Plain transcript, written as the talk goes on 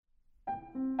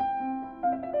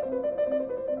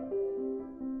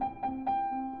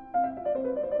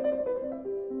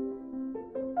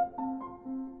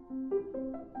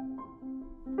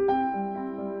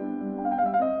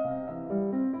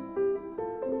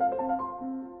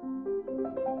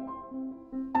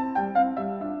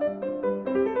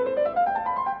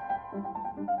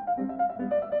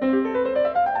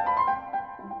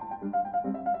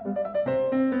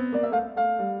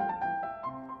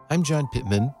I'm John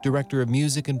Pitman, Director of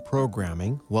Music and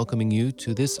Programming, welcoming you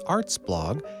to this arts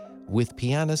blog with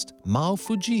pianist Mao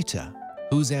Fujita,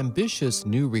 whose ambitious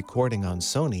new recording on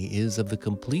Sony is of the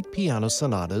complete piano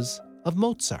sonatas of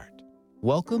Mozart.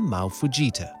 Welcome, Mao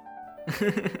Fujita.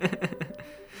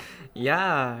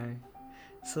 Yeah,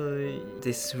 so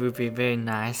this would be very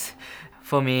nice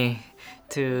for me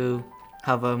to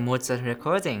have a Mozart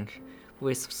recording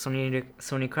with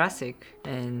Sony Classic,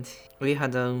 and we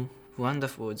had a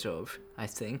wonderful job, I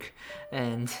think.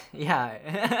 And yeah,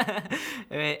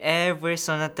 every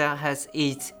sonata has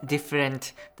its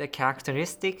different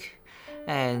characteristic,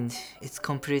 and it's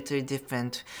completely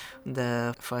different.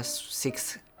 The first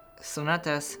 6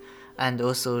 sonatas and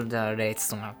also the late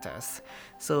sonatas.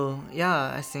 So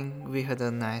yeah, I think we had a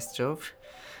nice job.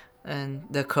 And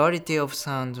the quality of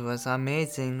sound was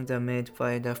amazing. They're made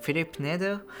by the Philip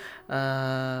Neder,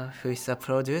 who is the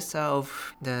producer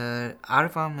of the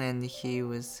album, and he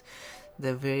was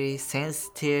the very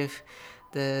sensitive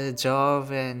the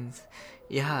job, and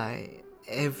yeah,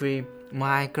 every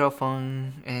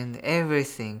microphone and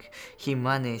everything he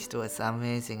managed was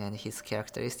amazing, and his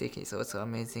characteristic is also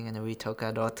amazing, and we talk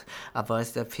a lot about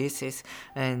the pieces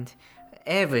and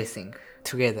everything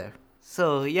together.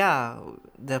 So yeah,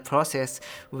 the process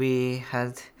we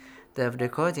had, the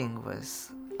recording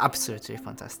was absolutely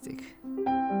fantastic.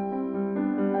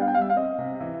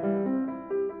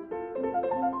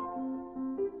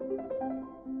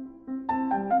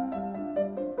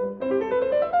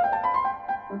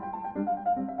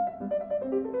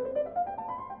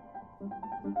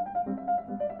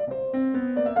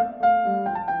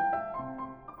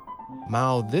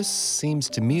 Mao, this seems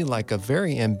to me like a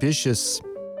very ambitious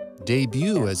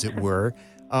debut, as it were.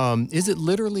 Is it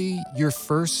literally your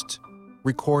first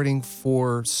recording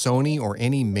for Sony or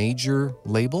any major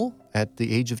label at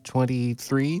the age of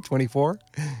 23, 24?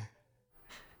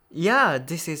 Yeah,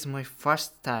 this is my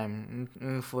first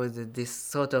time for this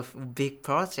sort of big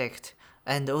project,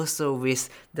 and also with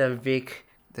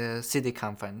the CD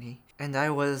company. And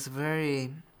I was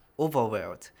very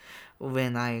overwhelmed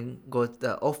when I got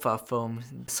the offer from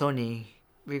Sony,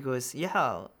 because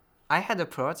yeah, I had a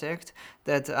project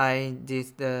that I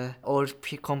did the all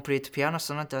complete piano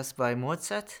sonatas by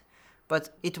Mozart, but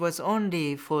it was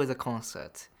only for the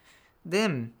concert.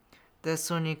 Then the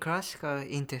Sony Classical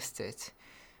interested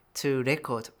to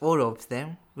record all of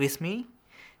them with me.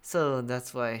 So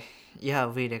that's why, yeah,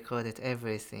 we recorded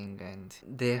everything, and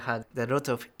they had a lot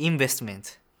of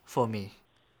investment for me.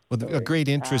 Well, a great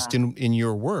interest in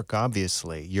your work,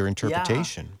 obviously, your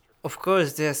interpretation. Yeah. Of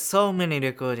course, there are so many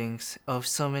recordings of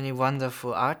so many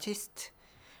wonderful artists,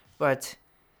 but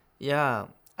yeah,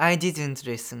 I didn't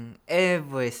listen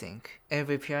everything,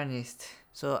 every pianist.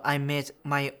 So I made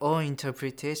my own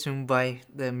interpretation by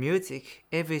the music.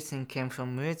 Everything came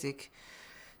from music.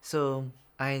 So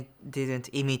I didn't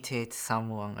imitate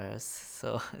someone else.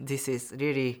 So this is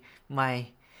really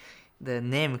the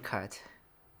name card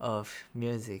of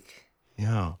music.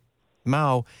 Yeah.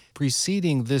 Mao,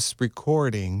 preceding this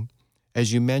recording,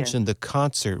 as you mentioned, the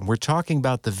concert, we're talking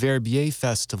about the Verbier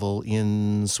Festival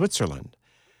in Switzerland.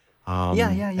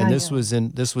 And this was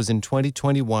in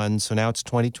 2021, so now it's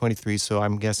 2023, so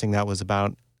I'm guessing that was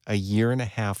about a year and a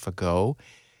half ago.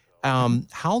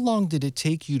 How long did it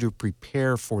take you to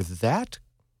prepare for that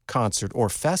concert or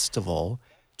festival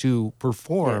to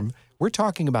perform? Yeah. We're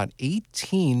talking about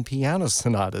 18 piano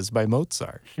sonatas by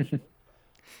Mozart.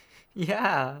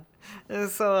 Yeah.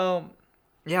 So,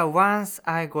 yeah, once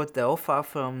I got the offer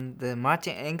from the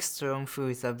Martin Engström, who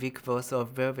is a big boss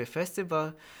of Verbier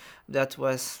Festival, that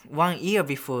was 1 year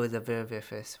before the Verbier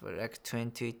Festival, like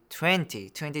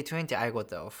 2020, I got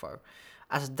the offer.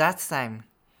 At that time,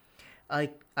 I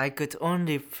could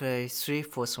only play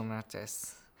 3-4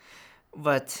 sonatas.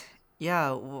 But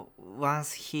yeah,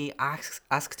 once he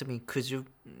asked me, could you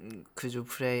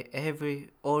play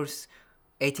all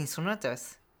 18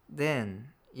 sonatas?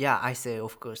 Then, yeah, I say,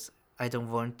 of course, I don't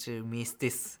want to miss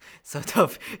this sort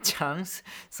of chance.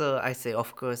 So I say,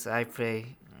 of course, I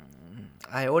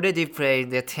already played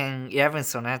the 11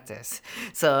 sonatas.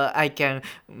 So I can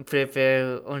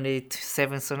prepare only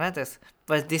 7 sonatas.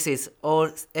 But this is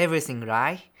everything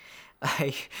right.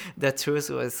 The truth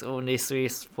was only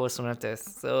 3-4 sonatas.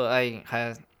 So I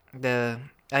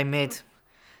made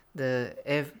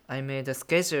a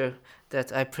schedule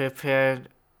that I prepared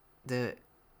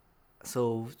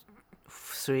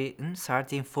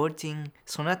 13, 14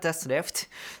 sonatas left.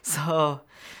 So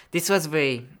this was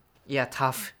very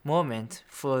tough moment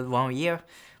for 1 year.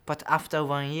 But after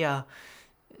 1 year,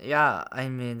 I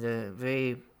made a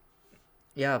very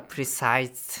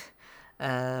precise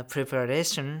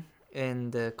preparation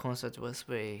and the concert was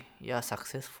very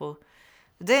successful.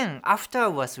 Then after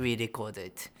was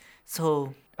re-recorded.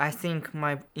 So I think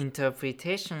my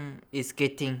interpretation is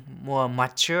getting more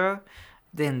mature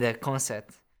than the concert.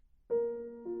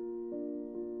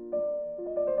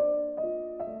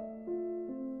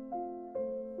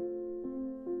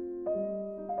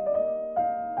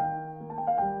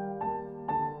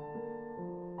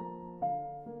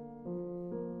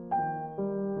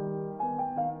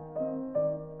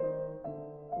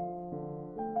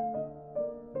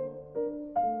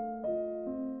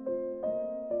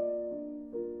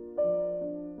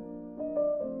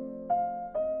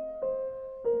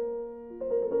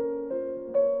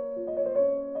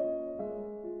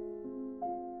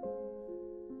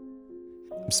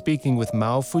 I'm speaking with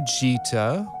Mao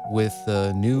Fujita with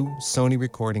the new Sony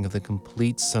recording of the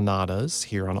complete sonatas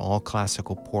here on All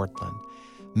Classical Portland.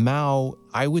 Mao,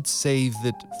 I would say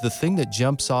that the thing that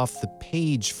jumps off the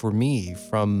page for me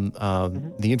from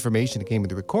the information that came with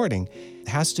the recording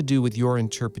has to do with your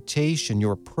interpretation,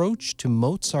 your approach to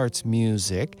Mozart's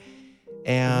music,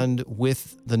 and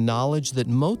with the knowledge that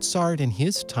Mozart in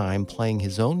his time playing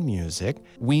his own music,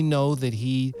 we know that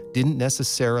he didn't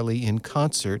necessarily in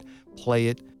concert play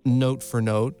it note for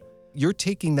note. You're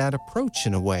taking that approach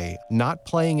in a way, not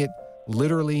playing it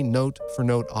literally note for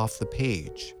note off the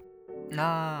page.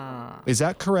 Ah. Is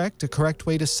that correct? A correct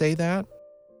way to say that?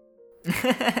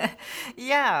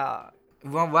 Yeah.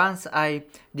 Once I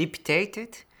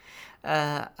repeated,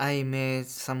 I made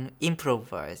some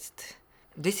improvised.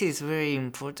 This is very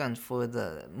important for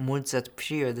the Mozart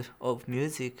period of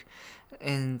music.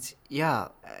 And I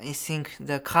think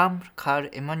the Karl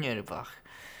Emanuel Bach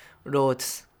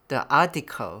wrote the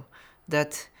article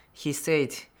that he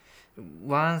said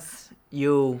once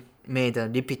you made a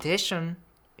repetition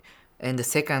and the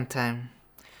second time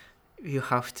you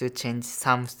have to change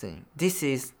something. This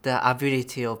is the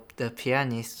ability of the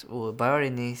pianist or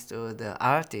violinist or the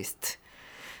artist.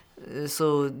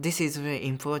 So this is very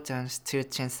important to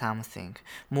change something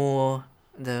more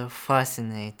the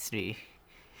fascinately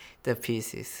the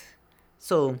pieces.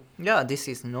 So this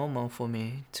is normal for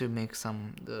me to make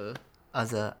some the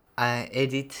other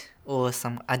edit or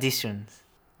some additions.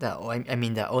 The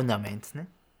ornaments. Ne?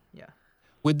 Yeah.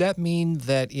 Would that mean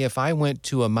that if I went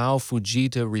to a Mao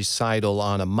Fujita recital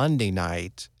on a Monday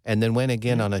night and then went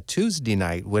again on a Tuesday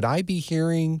night, would I be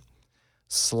hearing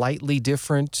slightly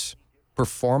different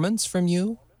performance from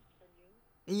you?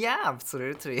 Yeah,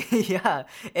 absolutely. Yeah,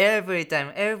 every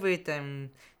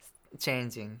time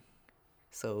changing.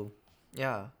 So,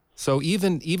 yeah. So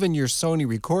even your Sony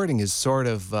recording is sort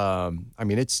of,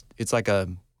 it's like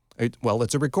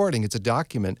it's a recording, it's a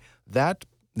document. That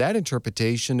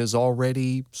interpretation is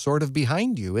already sort of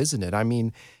behind you, isn't it? I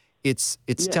mean, it's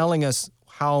telling us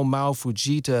how Mao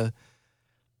Fujita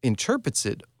interprets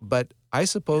it, but I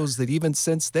suppose that even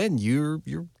since then you're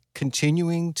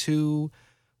continuing to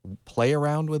play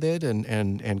around with it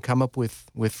and come up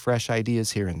with fresh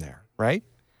ideas here and there, right?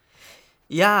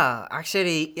 Yeah,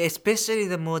 actually, especially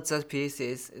the Mozart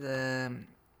pieces.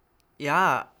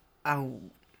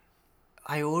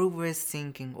 I always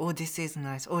thinking, oh, this is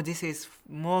nice. Oh, this is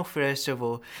more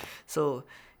flashable. So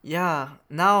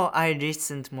now I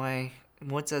listened my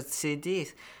Mozart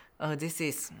CDs. Oh, this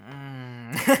is.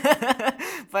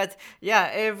 But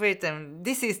every time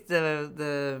this is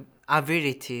the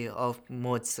ability of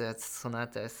Mozart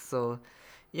sonatas. So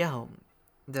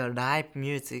the live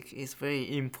music is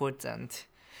very important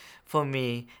for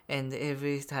me, and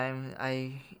every time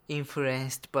I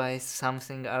influenced by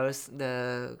something else,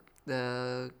 the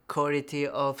quality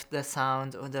of the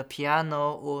sound or the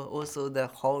piano or also the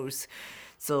halls.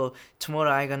 So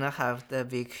tomorrow I'm gonna have the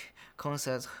big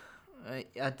concert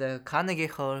at the Carnegie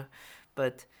Hall,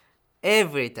 but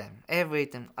every time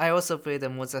I also play the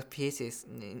Mozart pieces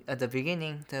at the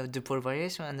beginning, the Dupont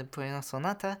variation and the piano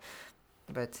sonata,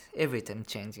 but every time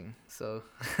changing. So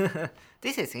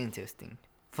this is interesting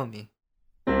for me.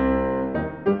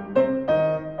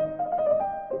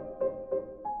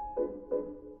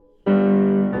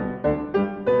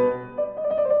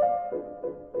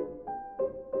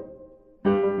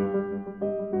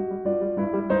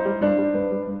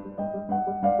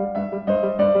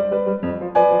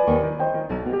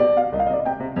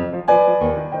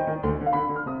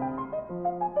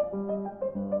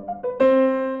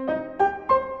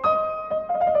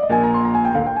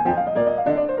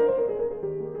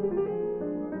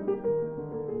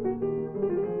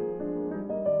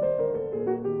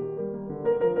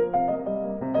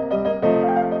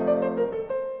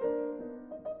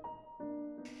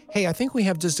 Hey, I think we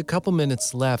have just a couple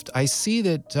minutes left. I see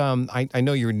that I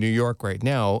know you're in New York right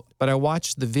now, but I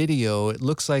watched the video. It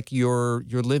looks like you're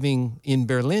living in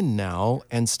Berlin now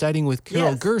and studying with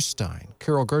Carol Gerstein.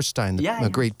 Carol Gerstein, a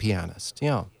great pianist.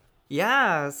 Yeah.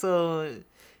 Yeah, so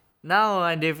now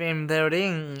I live in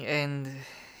Berlin and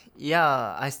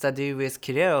I study with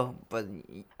Kirill, but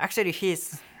actually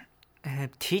he's a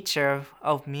teacher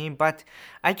of me, but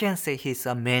I can say he's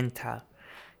a mentor.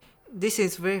 This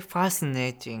is very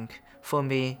fascinating for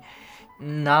me.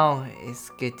 Now it's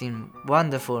getting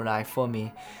wonderful life for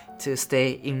me to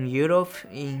stay in Europe,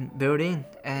 in Berlin,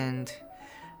 and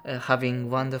having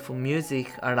wonderful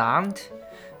music around.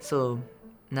 So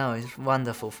now it's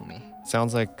wonderful for me.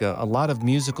 Sounds like a lot of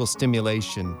musical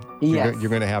stimulation Yes. you're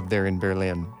going to have there in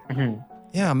Berlin. Mm-hmm.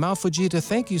 Yeah, Mao Fujita,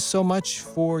 thank you so much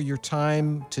for your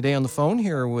time today on the phone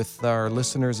here with our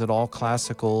listeners at All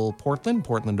Classical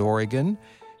Portland, Oregon.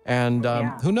 And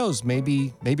who knows,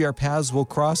 maybe our paths will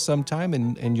cross sometime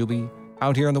and you'll be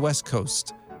out here on the West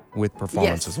Coast with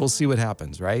performances. Yes. We'll see what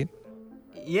happens, right?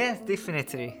 Yes,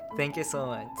 definitely. Thank you so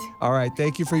much. All right,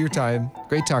 thank you for your time.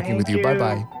 Great talking with you. you.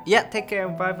 Bye-bye. Yeah, take care.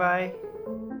 Bye-bye.